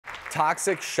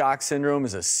Toxic shock syndrome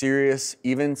is a serious,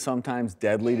 even sometimes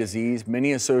deadly disease,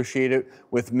 many associate it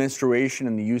with menstruation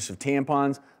and the use of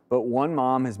tampons, but one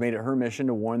mom has made it her mission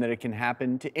to warn that it can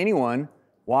happen to anyone.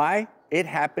 Why? It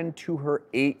happened to her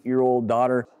 8-year-old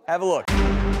daughter. Have a look.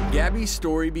 Gabby's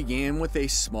story began with a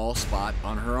small spot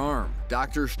on her arm.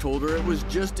 Doctors told her it was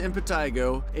just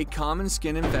impetigo, a common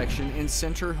skin infection, and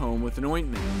sent her home with an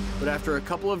ointment. But after a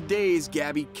couple of days,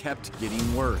 Gabby kept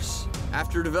getting worse.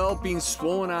 After developing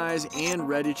swollen eyes and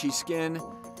red itchy skin,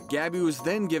 Gabby was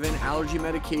then given allergy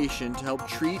medication to help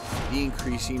treat the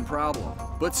increasing problem.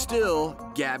 But still,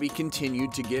 Gabby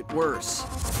continued to get worse.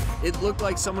 It looked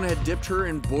like someone had dipped her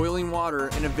in boiling water,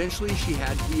 and eventually she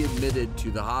had to be admitted to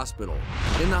the hospital.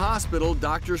 In the hospital,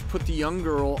 doctors put the young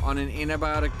girl on an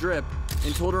antibiotic drip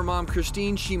and told her mom,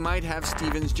 Christine, she might have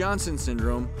Stevens-Johnson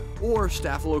syndrome or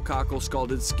staphylococcal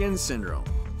scalded skin syndrome.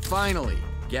 Finally,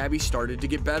 Gabby started to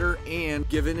get better and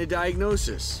given a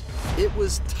diagnosis. It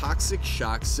was toxic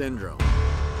shock syndrome.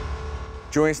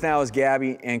 Joining us now is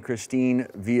Gabby and Christine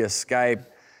via Skype.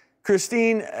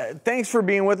 Christine, thanks for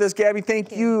being with us. Gabby,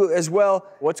 thank you as well.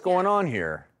 What's going on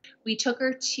here? We took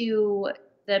her to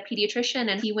the pediatrician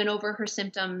and he went over her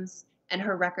symptoms and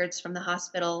her records from the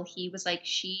hospital. He was like,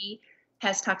 she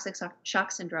has toxic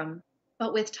shock syndrome.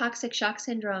 But with toxic shock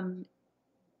syndrome,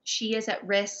 she is at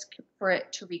risk for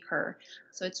it to recur.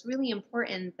 So it's really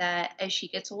important that as she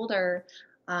gets older,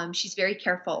 she's very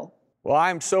careful. Well,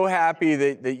 I'm so happy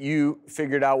that you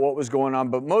figured out what was going on,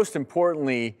 but most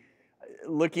importantly,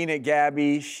 looking at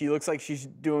Gabby, she looks like she's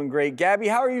doing great. Gabby,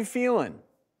 how are you feeling?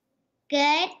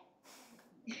 Good.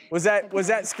 Was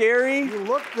that scary? You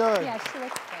look good. Yeah, she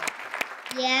looks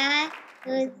good. Yeah, it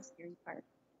was The scary part.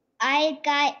 I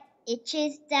got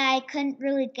itches that I couldn't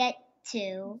really get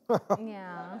to.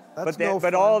 Yeah,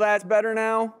 But all that's better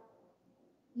now?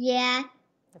 Yeah.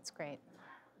 that's great.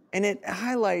 And it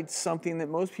highlights something that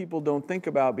most people don't think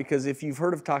about, because if you've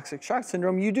heard of toxic shock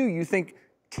syndrome, you do. You think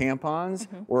tampons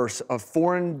or a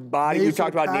foreign body. We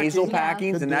talked about nasal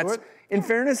packings, and that's, in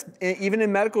fairness, even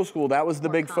in medical school, that was the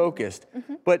big focus.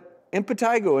 But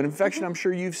impetigo, an infection I'm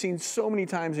sure you've seen so many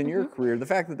times in your career, the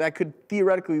fact that that could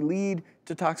theoretically lead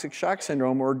to toxic shock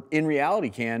syndrome, or in reality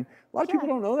can, a lot of people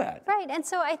don't know that. Right, and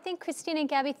so I think Christine and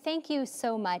Gabby, thank you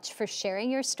so much for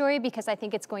sharing your story, because I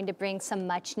think it's going to bring some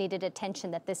much needed attention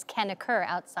that this can occur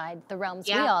outside the realms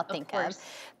we all think of.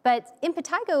 But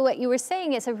impetigo, what you were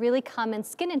saying, is a really common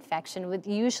skin infection with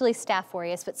usually Staph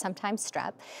aureus, but sometimes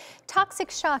strep. Toxic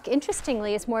shock,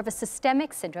 interestingly, is more of a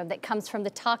systemic syndrome that comes from the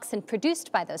toxin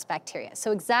produced by those bacteria.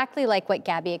 So exactly like what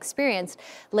Gabby experienced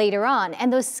later on.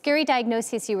 And those scary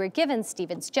diagnoses you were given,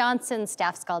 Stevens-Johnson,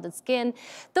 staph scalded skin,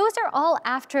 those are all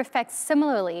after effects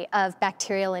similarly of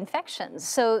bacterial infections.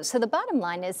 So the bottom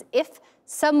line is, if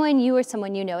someone you or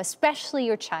someone you know, especially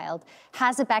your child,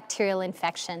 has a bacterial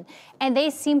infection and they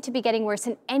seem to be getting worse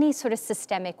in any sort of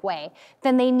systemic way,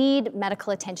 then they need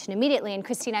medical attention immediately. And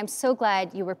Christine, I'm so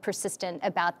glad you were persistent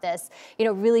about this. You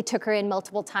know, really took her in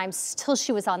multiple times till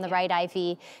she was on the right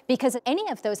IV, because any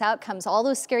of those outcomes, all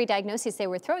those scary diagnoses they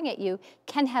were throwing at you,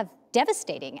 can have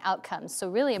devastating outcomes. So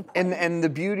really important. And the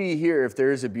beauty here, if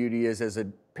there is a beauty, is as a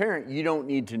parent, you don't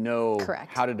need to know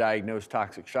how to diagnose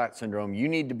toxic shock syndrome. You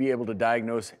need to be able to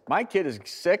diagnose, my kid is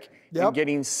sick and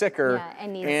getting sicker,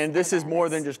 and this is more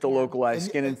than just a localized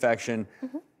skin infection.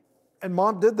 And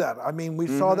Mom did that. I mean, we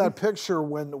saw that picture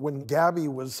when Gabby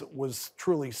was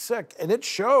truly sick, and it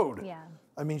showed. Yeah.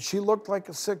 I mean, she looked like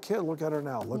a sick kid. Look at her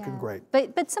now, looking great.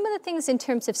 But some of the things in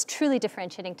terms of truly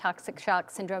differentiating toxic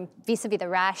shock syndrome vis-a-vis the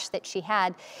rash that she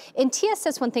had, in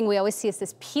TSS, one thing we always see is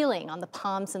this peeling on the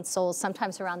palms and soles,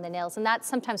 sometimes around the nails, and that's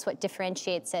sometimes what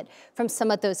differentiates it from some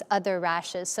of those other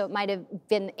rashes. So it might have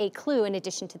been a clue in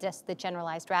addition to just the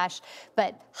generalized rash,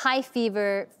 but high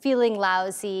fever, feeling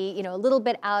lousy, you know, a little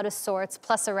bit out of sorts,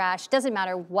 plus a rash, doesn't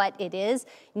matter what it is,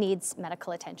 needs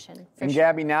medical attention. And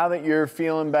Gabby, now that you're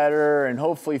feeling better and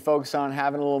hopefully focus on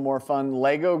having a little more fun,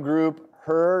 Lego Group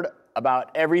heard about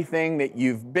everything that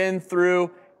you've been through.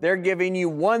 They're giving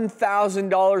you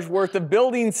 $1,000 worth of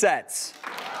building sets.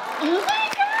 Oh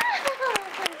my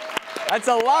God! That's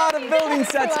a lot of building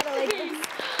sets.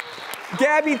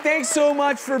 Gabby, thanks so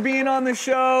much for being on the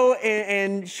show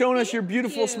and showing us your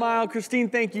beautiful smile. Christine,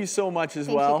 thank you so much as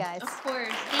well. Thank you, guys.